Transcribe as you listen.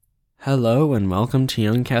Hello and welcome to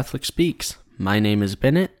Young Catholic Speaks. My name is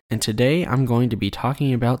Bennett, and today I'm going to be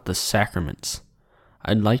talking about the sacraments.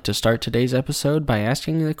 I'd like to start today's episode by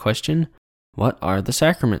asking the question, what are the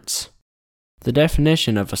sacraments? The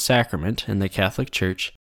definition of a sacrament in the Catholic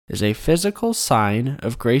Church is a physical sign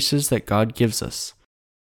of graces that God gives us.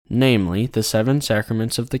 Namely, the 7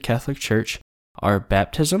 sacraments of the Catholic Church are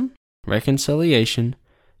baptism, reconciliation,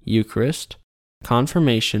 Eucharist,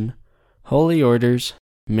 confirmation, holy orders,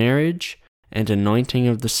 marriage, and anointing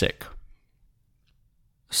of the sick.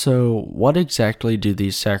 So, what exactly do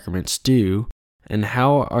these sacraments do, and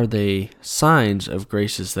how are they signs of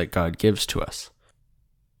graces that God gives to us?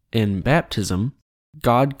 In baptism,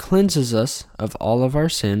 God cleanses us of all of our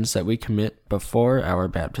sins that we commit before our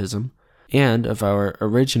baptism, and of our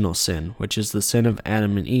original sin, which is the sin of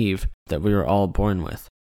Adam and Eve that we were all born with.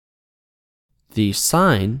 The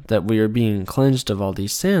sign that we are being cleansed of all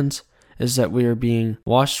these sins is that we are being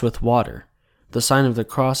washed with water. The sign of the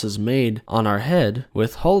cross is made on our head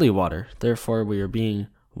with holy water. Therefore, we are being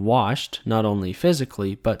washed not only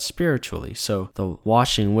physically but spiritually. So the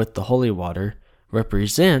washing with the holy water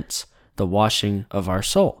represents the washing of our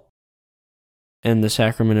soul. In the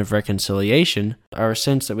sacrament of reconciliation, our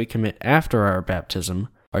sins that we commit after our baptism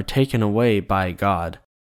are taken away by God.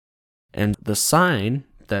 And the sign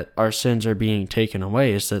that our sins are being taken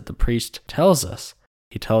away is that the priest tells us.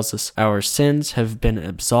 He tells us our sins have been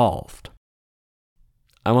absolved.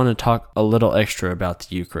 I want to talk a little extra about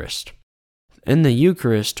the Eucharist. In the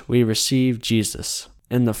Eucharist, we receive Jesus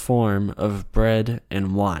in the form of bread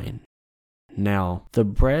and wine. Now, the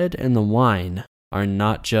bread and the wine are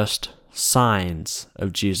not just signs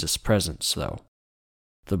of Jesus' presence, though.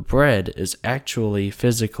 The bread is actually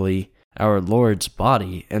physically our Lord's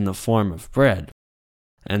body in the form of bread,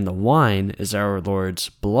 and the wine is our Lord's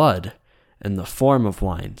blood in the form of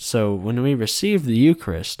wine. So when we receive the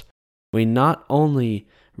Eucharist, we not only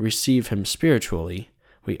receive Him spiritually,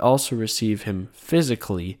 we also receive Him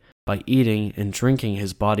physically by eating and drinking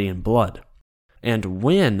His body and blood. And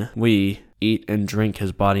when we eat and drink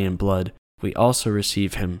His body and blood, we also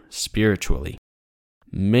receive Him spiritually.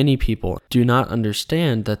 Many people do not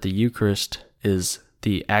understand that the Eucharist is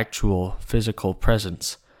the actual physical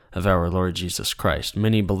presence of our Lord Jesus Christ.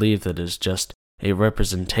 Many believe that it is just a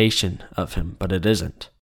representation of Him, but it isn't.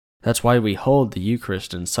 That's why we hold the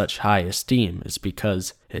Eucharist in such high esteem, is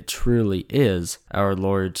because it truly is our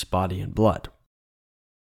Lord's body and blood.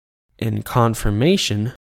 In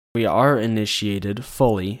confirmation, we are initiated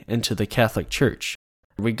fully into the Catholic Church.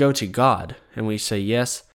 We go to God and we say,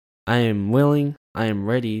 yes, I am willing, I am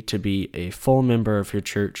ready to be a full member of your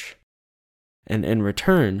church. And in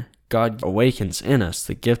return, God awakens in us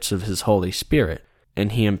the gifts of His Holy Spirit,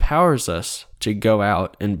 and He empowers us to go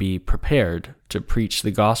out and be prepared to preach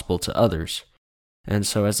the gospel to others. And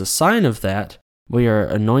so as a sign of that, we are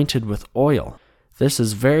anointed with oil. This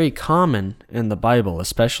is very common in the Bible,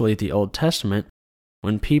 especially the Old Testament.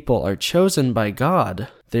 When people are chosen by God,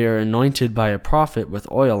 they are anointed by a prophet with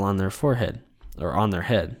oil on their forehead, or on their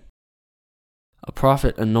head. A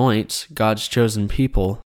prophet anoints God's chosen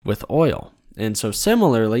people with oil. And so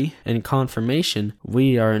similarly, in confirmation,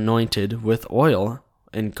 we are anointed with oil,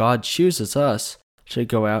 and God chooses us to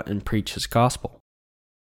go out and preach His gospel.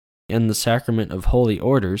 In the sacrament of holy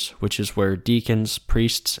orders, which is where deacons,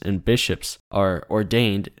 priests, and bishops are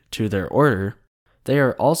ordained to their order, they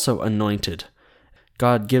are also anointed.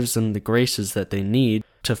 God gives them the graces that they need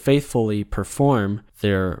to faithfully perform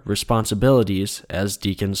their responsibilities as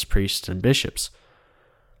deacons, priests, and bishops.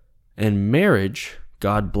 In marriage,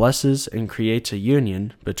 God blesses and creates a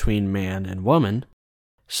union between man and woman.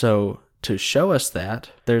 So, to show us that,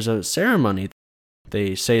 there's a ceremony.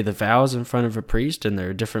 They say the vows in front of a priest, and there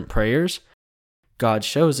are different prayers. God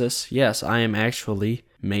shows us, yes, I am actually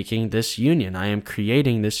making this union. I am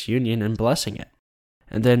creating this union and blessing it.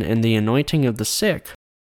 And then in the anointing of the sick,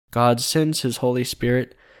 God sends His Holy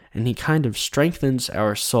Spirit, and He kind of strengthens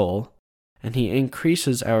our soul, and He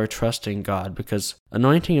increases our trust in God, because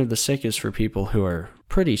anointing of the sick is for people who are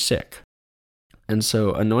pretty sick. And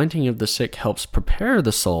so anointing of the sick helps prepare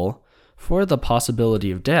the soul for the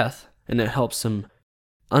possibility of death, and it helps them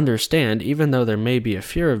understand, even though there may be a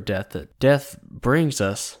fear of death, that death brings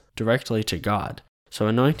us directly to God. So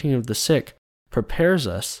anointing of the sick prepares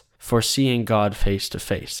us for seeing God face to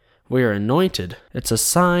face. We are anointed. It's a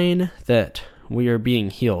sign that we are being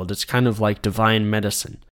healed. It's kind of like divine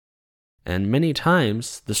medicine. And many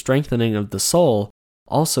times, the strengthening of the soul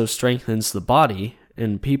also strengthens the body,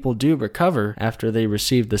 and people do recover after they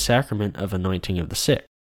receive the sacrament of anointing of the sick.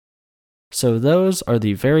 So those are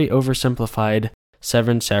the very oversimplified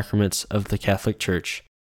 7 sacraments of the Catholic Church,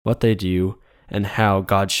 what they do, and how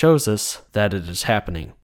God shows us that it is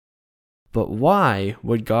happening. But why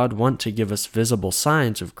would God want to give us visible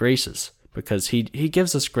signs of graces? Because He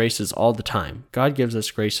gives us graces all the time. God gives us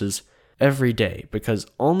graces every day, because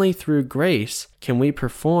only through grace can we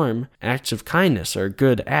perform acts of kindness or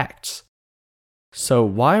good acts. So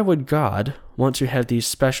why would God want to have these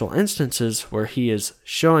special instances where He is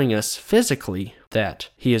showing us physically that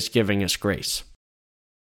He is giving us grace?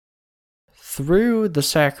 Through the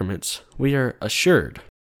sacraments, we are assured,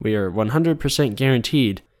 we are 100%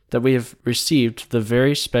 guaranteed that we have received the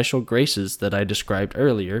very special graces that I described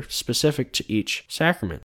earlier, specific to each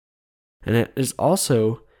sacrament. And it is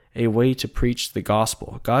also a way to preach the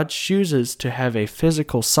gospel. God chooses to have a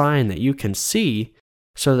physical sign that you can see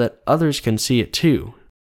so that others can see it too.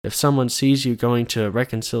 If someone sees you going to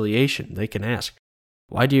reconciliation, they can ask,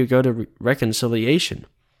 "Why do you go to reconciliation?"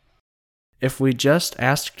 If we just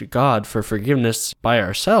asked God for forgiveness by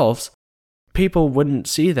ourselves, people wouldn't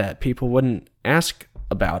see that. People wouldn't ask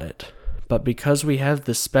about it. But because we have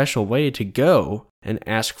this special way to go and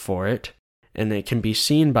ask for it, and it can be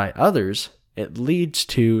seen by others, it leads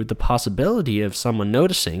to the possibility of someone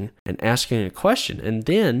noticing and asking a question, and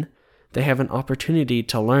then they have an opportunity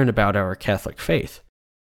to learn about our Catholic faith.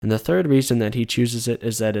 And the third reason that He chooses it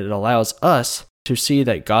is that it allows us to see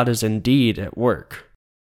that God is indeed at work.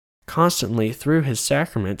 Constantly through His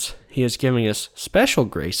sacraments, He is giving us special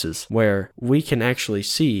graces where we can actually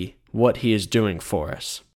see what He is doing for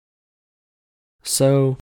us.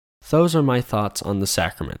 So, those are my thoughts on the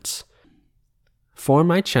sacraments. For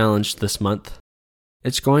my challenge this month,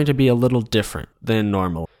 it's going to be a little different than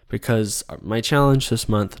normal, because my challenge this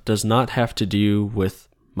month does not have to do with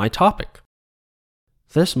my topic.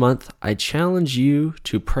 This month, I challenge you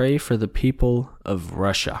to pray for the people of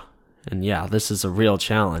Russia. And yeah, this is a real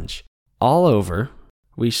challenge. All over,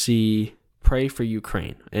 we see pray for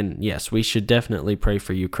Ukraine. And yes, we should definitely pray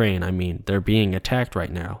for Ukraine. I mean, they're being attacked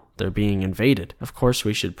right now. They're being invaded. Of course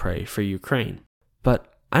we should pray for Ukraine.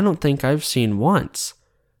 But I don't think I've seen once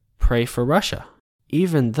pray for Russia.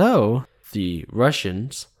 Even though the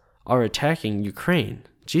Russians are attacking Ukraine,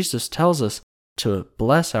 Jesus tells us to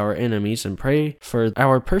bless our enemies and pray for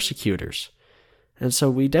our persecutors. And so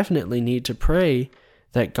we definitely need to pray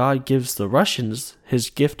that God gives the Russians His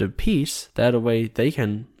gift of peace, that way they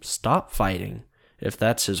can stop fighting, if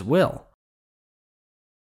that's His will.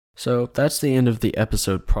 So that's the end of the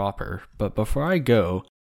episode proper, but before I go,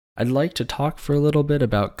 I'd like to talk for a little bit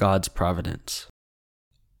about God's providence.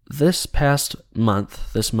 This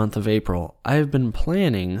month of April, I've been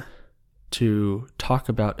planning to talk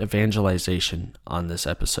about evangelization on this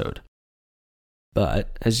episode.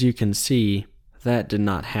 But, as you can see, that did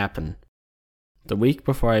not happen. The week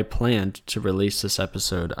before I planned to release this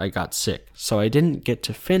episode, I got sick, so I didn't get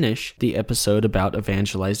to finish the episode about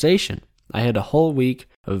evangelization. I had a whole week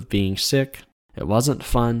of being sick. It wasn't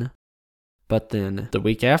fun. But then, the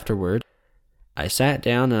week afterward, I sat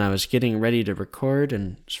down and I was getting ready to record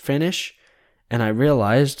and finish, and I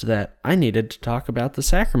realized that I needed to talk about the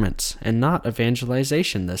sacraments and not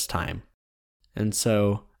evangelization this time. And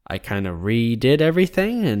so, I kind of redid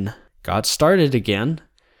everything and got started again.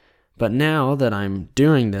 But now that I'm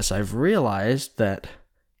doing this, I've realized that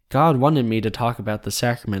God wanted me to talk about the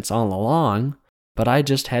sacraments all along, but I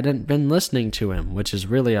just hadn't been listening to Him, which is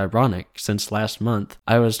really ironic, since last month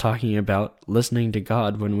I was talking about listening to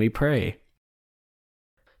God when we pray.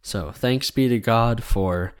 So thanks be to God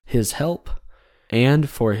for His help and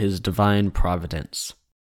for His divine providence.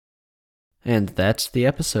 And that's the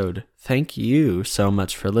episode. Thank you so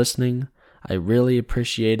much for listening. I really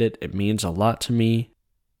appreciate it. It means a lot to me.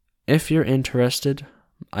 If you're interested,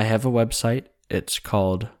 I have a website. It's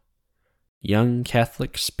called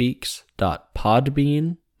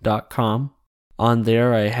youngcatholicspeaks.podbean.com. On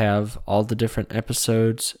there I have all the different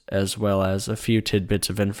episodes as well as a few tidbits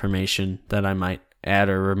of information that I might add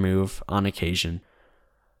or remove on occasion.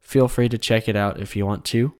 Feel free to check it out if you want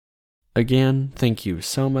to. Again, thank you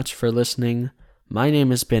so much for listening. My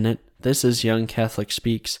name is Bennett. This is Young Catholic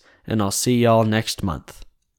Speaks, and I'll see y'all next month.